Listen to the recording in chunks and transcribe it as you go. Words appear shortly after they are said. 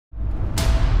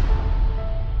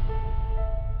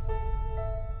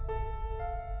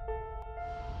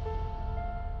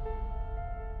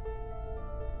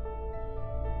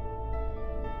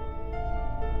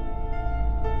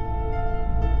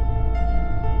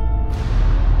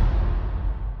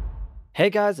Hey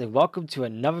guys, and welcome to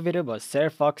another video about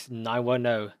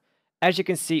Sabrefox91o. As you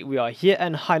can see, we are here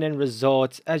in Hainan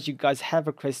Resort as you guys have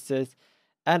requested,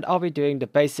 and I'll be doing the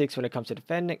basics when it comes to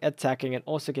defending, attacking, and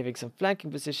also giving some flanking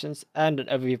positions and an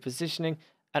overview positioning,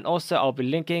 and also I'll be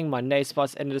linking my nade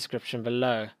spots in the description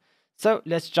below. So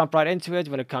let's jump right into it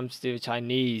when it comes to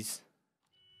Chinese.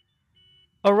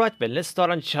 Alright then, let's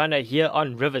start on China here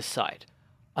on Riverside.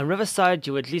 On Riverside,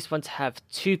 you at least want to have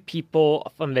 2 people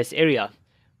from this area.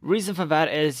 Reason for that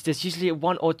is there's usually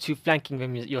 1 or 2 flanking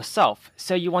them yourself,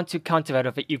 so you want to counter that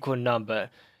with an equal number.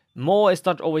 More is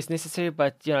not always necessary,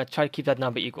 but try to keep that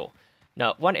number equal.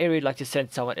 Now, one area you'd like to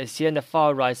send someone is here on the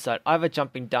far right side, either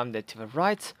jumping down there to the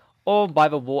right or by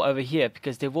the wall over here,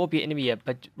 because there will be an enemy here.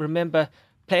 But remember,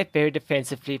 play it very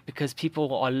defensively because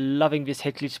people are loving these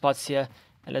head glitch spots here,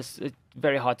 and it's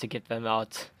very hard to get them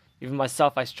out. Even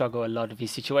myself, I struggle a lot with these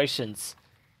situations.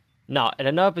 Now, in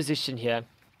another position here,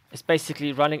 it's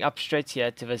basically running up straight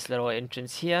here to this little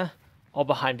entrance here, or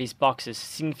behind these boxes,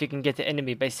 seeing if you can get the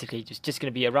enemy. Basically just going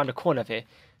to be around the corner there,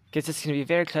 because it's going to be a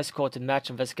very close call to match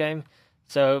in this game,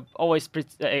 so always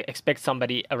expect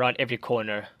somebody around every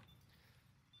corner.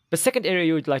 The second area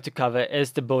you would like to cover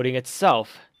is the building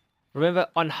itself. Remember,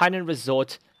 on Hainan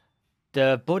Resort,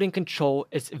 the building control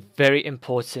is very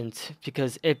important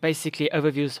because it basically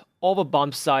overviews all the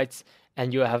bomb sites,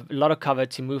 and you have a lot of cover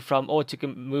to move from, or to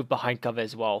move behind cover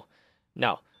as well.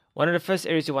 Now, one of the first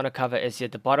areas you want to cover is here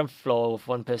at the bottom floor with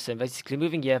one person basically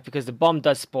moving here, because the bomb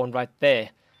does spawn right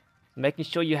there. Making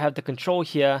sure you have the control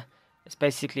here is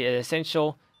basically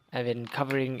essential, and then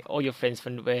covering all your friends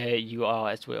from where you are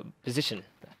as well position.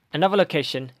 Another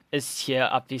location is here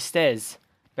up these stairs,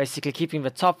 basically keeping the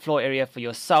top floor area for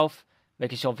yourself,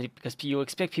 making sure, because you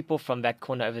expect people from that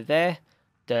corner over there,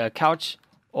 the couch,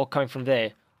 or coming from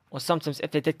there. Or sometimes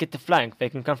if they did get the flank, they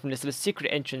can come from this little secret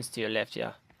entrance to your left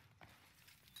here.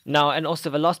 Now, and also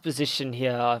the last position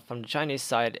here from the Chinese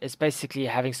side is basically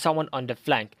having someone on the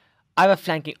flank. Either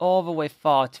flanking all the way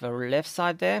far to the left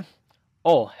side there,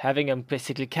 or having them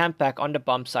basically camp back on the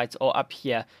bomb sites or up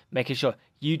here, making sure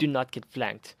you do not get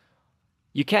flanked.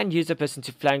 You can use a person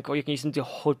to flank, or you can use them to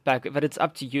hold back, but it's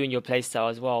up to you and your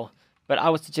playstyle as well. But I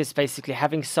would suggest basically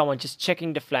having someone just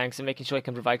checking the flanks and making sure you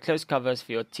can provide close covers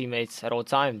for your teammates at all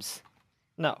times.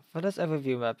 Now, for this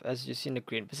overview map, as you see in the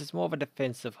green, this is more of a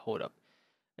defensive hold-up.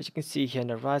 As you can see here on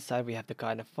the right side, we have the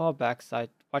guy on the far back side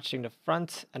watching the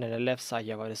front, and on the left side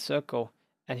you have the circle,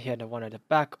 and here the one at the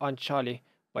back on Charlie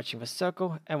watching the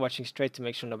circle and watching straight to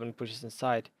make sure nobody pushes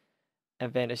inside.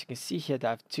 And then as you can see here, they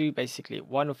have 2 basically,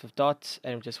 one with a dot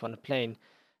and just one plane.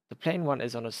 The plane one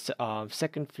is on the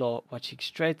second floor watching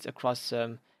straight across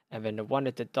and then the one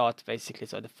at the dot basically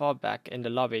is on the far back in the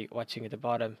lobby watching at the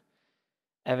bottom.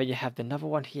 And then you have the another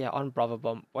one here on Bravo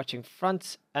Bomb watching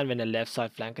front, and then the left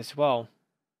side flank as well.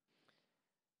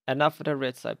 And now for the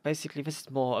red side, basically this is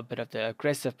more a bit of the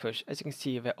aggressive push. As you can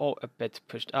see, they're all a bit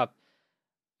pushed up.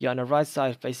 You're on the right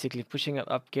side basically pushing him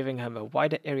up, giving him a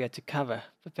wider area to cover,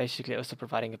 but basically also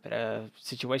providing a better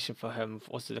situation for him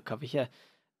also to cover here.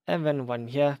 And then one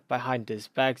here behind these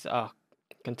bags are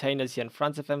containers here in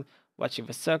front of him, watching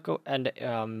the circle and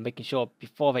making sure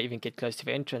before they even get close to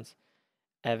the entrance.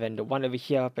 And then the one over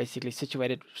here basically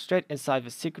situated straight inside the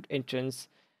secret entrance,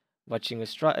 watching in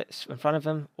front of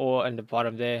him or in the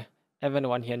bottom there. And then the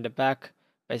one here in the back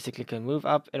basically can move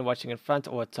up and watching in front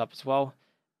or top as well.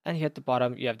 And here at the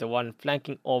bottom you have the one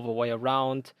flanking all the way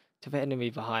around to the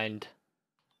enemy behind.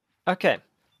 Okay.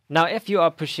 Now, if you are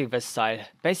pushing this side,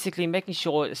 basically making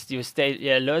sure you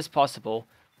stay low as possible,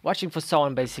 watching for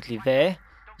someone basically there.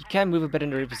 You can move a bit in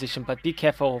the reposition, but be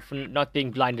careful for not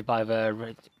being blinded by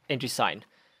the entry sign.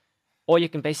 Or you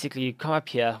can basically come up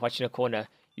here, watching a corner,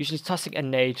 usually tossing a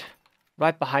nade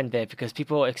right behind there, because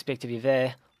people expect to be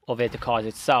there, or there at the cars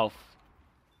itself.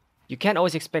 You can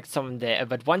always expect someone there,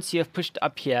 but once you have pushed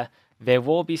up here, there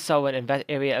will be someone in that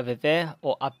area over there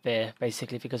or up there,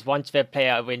 basically, because once their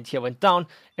player went down,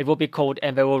 it will be called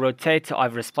and they will rotate to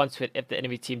either respond to it if the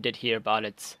enemy team did hear about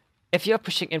it. If you're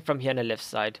pushing in from here on the left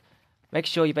side, make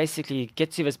sure you basically get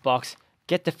to this box,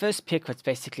 get the first pick, what's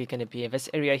basically going to be in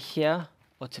this area here,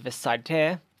 or to this side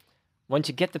here. Once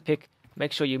you get the pick,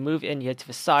 make sure you move in here to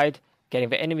the side, getting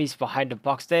the enemies behind the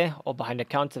box there, or behind the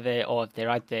counter there, or if they're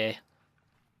right there.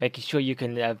 Making sure you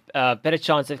can have a better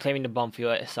chance of claiming the bomb for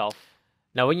yourself.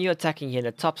 Now, when you're attacking here on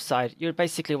the top side, you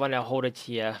basically want to hold it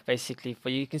here, basically, for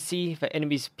you can see the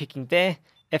enemies picking there,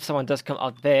 if someone does come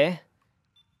out there,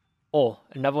 or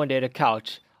another one there at the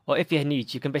couch, or if you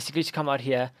need, you can basically just come out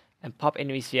here and pop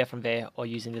enemies here from there, or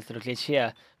using this little glitch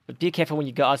here. But be careful when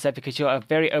you go outside, because you are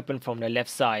very open from the left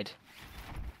side.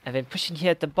 And then pushing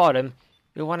here at the bottom,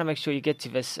 we want to make sure you get to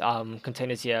this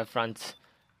containers here front,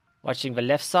 watching the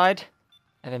left side,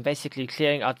 and then basically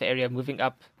clearing out the area, moving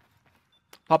up,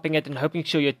 popping it, and hoping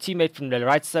sure your teammate from the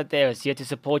right side there is here to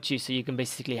support you, so you can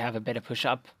basically have a better push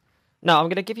up. Now I'm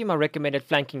going to give you my recommended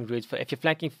flanking route for if you're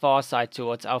flanking far side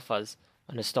towards alphas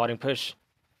on the starting push.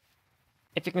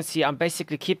 If you can see, I'm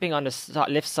basically keeping on the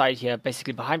left side here,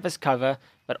 basically behind this cover,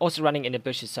 but also running in the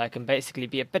bushes, so I can basically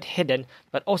be a bit hidden,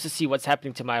 but also see what's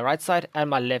happening to my right side and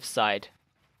my left side.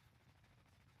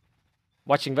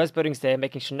 Watching those buildings there,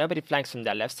 making sure nobody flanks from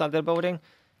that left side of the building,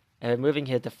 and moving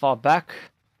here to far back,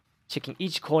 checking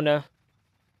each corner,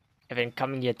 and then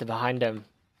coming here to behind them.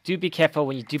 Do be careful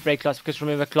when you do break glass, because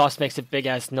remember, glass makes a big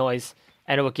ass noise,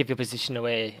 and it will give your position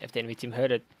away if the enemy team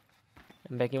heard it.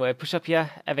 And making my way push up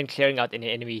here, and then clearing out any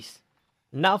enemies.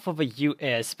 Now for the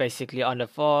US, basically on the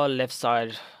far left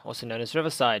side, also known as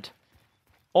Riverside.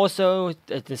 Also,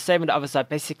 the same on the other side,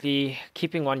 basically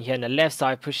keeping one here on the left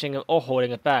side, pushing it or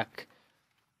holding it back.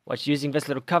 Watch using this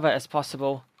little cover as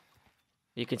possible.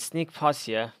 You can sneak past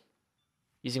here,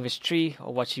 using this tree,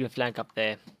 or watch you flank up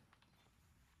there.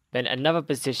 Then another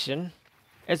position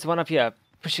is one up here,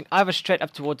 pushing either straight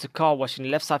up towards the car, watching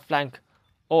the left side flank,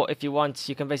 or if you want,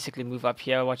 you can basically move up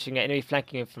here, watching an enemy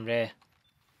flanking it from there.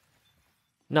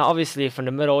 Now obviously from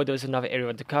the middle, there's another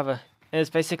area to cover, and it's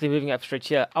basically moving up straight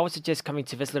here. I would suggest coming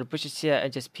to this little bushes here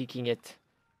and just peeking it,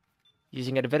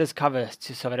 using it a bit as cover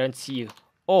so they don't see you,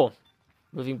 or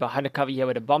moving behind the cover here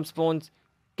where the bomb spawns,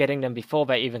 getting them before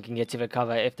they even can get to the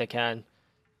cover if they can.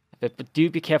 But do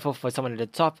be careful for someone at the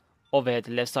top, over at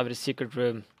the left side of the secret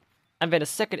room. And then the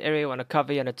second area I want to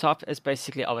cover here on the top is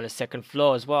basically on the second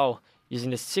floor as well, using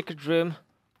the secret room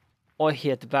or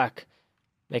here at the back,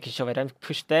 making sure they don't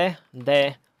push there, and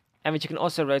there, and then you can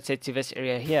also rotate to this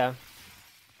area here,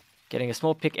 getting a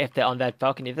small pick if they're on that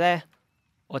balcony there,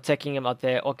 or taking them out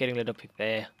there, or getting a little pick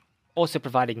there, also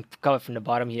providing cover from the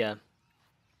bottom here.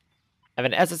 And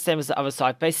then as the same as the other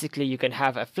side, basically you can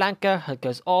have a flanker that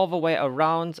goes all the way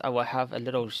around. I will have a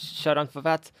little showdown for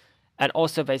that, and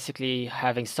also basically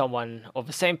having someone or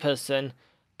the same person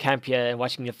camp here and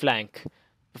watching the flank.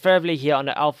 Preferably here on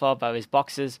the alpha by his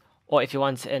boxes, or if you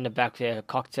want in the back there, a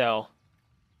cocktail.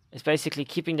 It's basically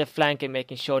keeping the flank and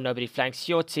making sure nobody flanks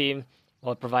your team,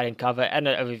 while providing cover and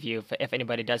an overview for if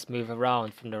anybody does move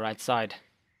around from the right side.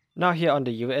 Now here on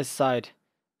the US side,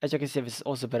 as you can see, this is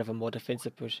also a bit of a more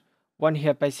defensive push. One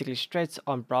here basically straight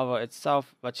on Bravo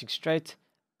itself, watching straight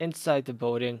inside the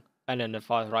building, and then the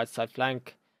far right side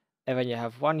flank. And then you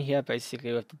have one here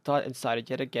basically with the dot inside it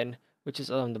yet again, which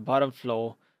is on the bottom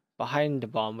floor, behind the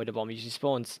bomb where the bomb usually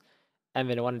spawns. And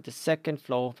then one at the second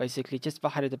floor, basically just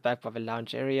behind the back by the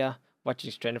lounge area,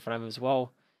 watching straight in front of him as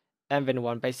well. And then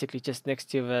one basically just next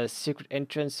to the secret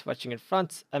entrance, watching in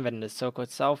front, and then in the circle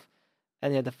itself.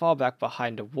 And then the far back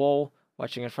behind the wall,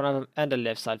 watching in front of him, and the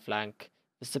left side flank.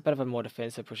 It's a bit of a more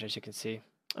defensive push, as you can see.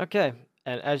 Okay,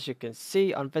 and as you can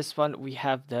see on this one, we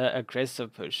have the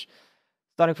aggressive push.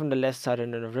 Starting from the left side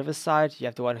and on the river side, you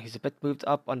have the one who's a bit moved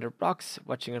up on the rocks,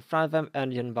 watching in front of them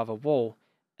and above a wall.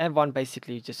 And one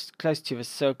basically just close to the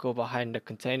circle behind the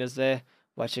containers there,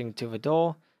 watching to the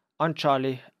door, on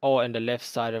Charlie, or in the left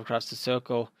side across the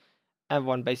circle. And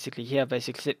one basically here,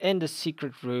 basically sit in the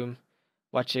secret room,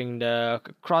 watching the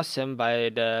cross him by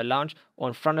the lounge, or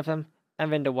in front of him,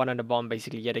 and then the one on the bomb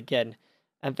basically yet again.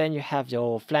 And then you have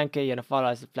your flanker, your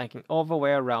followers flanking all the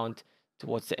way around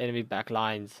towards the enemy back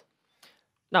lines.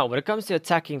 Now, when it comes to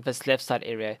attacking this left side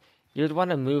area, you'd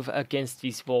want to move against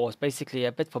these walls, basically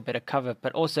a bit for better cover,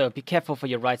 but also be careful for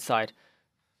your right side.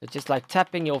 So just like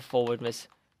tapping your forward miss,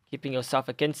 keeping yourself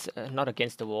against, not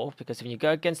against the wall, because when you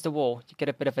go against the wall, you get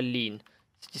a bit of a lean.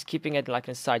 So just keeping it like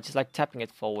inside, just like tapping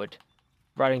it forward,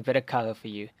 providing better cover for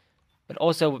you. But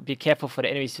also be careful for the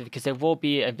enemies, because there will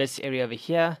be in this area over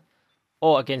here,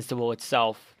 or against the wall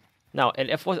itself. Now, and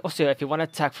if you want to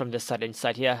attack from this side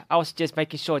inside here, I would suggest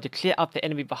making sure to clear up the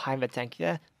enemy behind the tank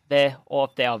here, there, or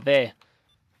if they are there.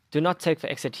 Do not take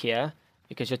the exit here,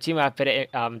 because your team will have better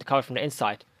cover from the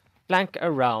inside. Flank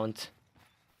around,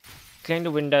 clearing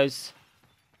the windows,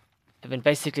 and then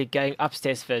basically going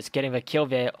upstairs first, getting the kill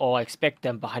there, or expect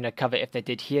them behind a cover if they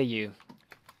did hear you.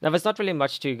 Now, there's not really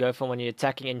much to go for when you're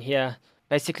attacking in here.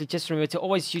 Basically, just remember to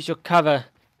always use your cover,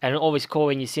 and always call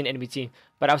when you see an enemy team.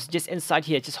 But I was just inside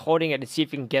here, just holding it and see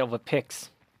if you can get over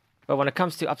picks. But when it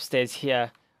comes to upstairs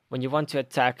here, when you want to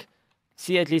attack,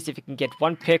 see at least if you can get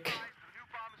one pick,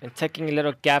 and taking a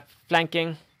little gap,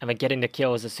 flanking, and then getting the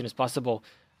kills as soon as possible.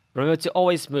 Remember to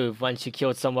always move once you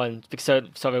killed someone, so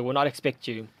they will not expect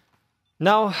you.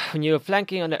 Now, when you're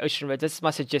flanking on the ocean road, this is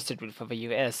my suggested route for the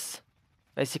US.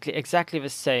 Basically exactly the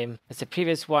same as the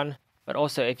previous one, But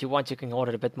also, if you want, you can hold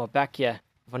it a bit more back here.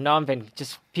 For now, I'm then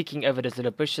just peeking over those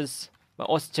little bushes, but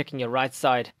also checking your right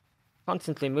side.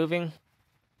 Constantly moving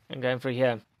and going through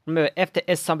here. Remember, if there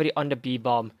is somebody on the bee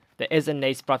balm, there is a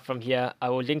nade spot from here. I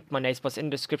will link my nade spots in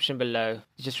the description below.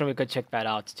 Just remember, go check that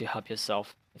out to help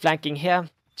yourself. Flanking here,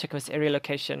 checking this area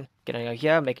location, getting over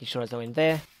here, making sure there's no one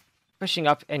there, pushing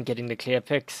up and getting the clear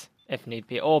picks if need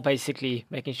be, or basically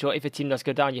making sure if a team does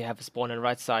go down, you have a spawn on the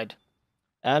right side.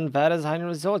 And that is Hainan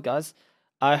Resort, guys.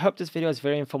 I hope this video is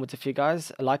very informative for you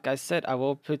guys. Like I said, I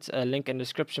will put a link in the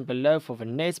description below for the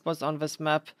nade spots on this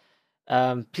map.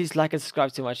 Please like and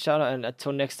subscribe to my channel, and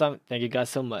until next time, thank you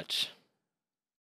guys so much.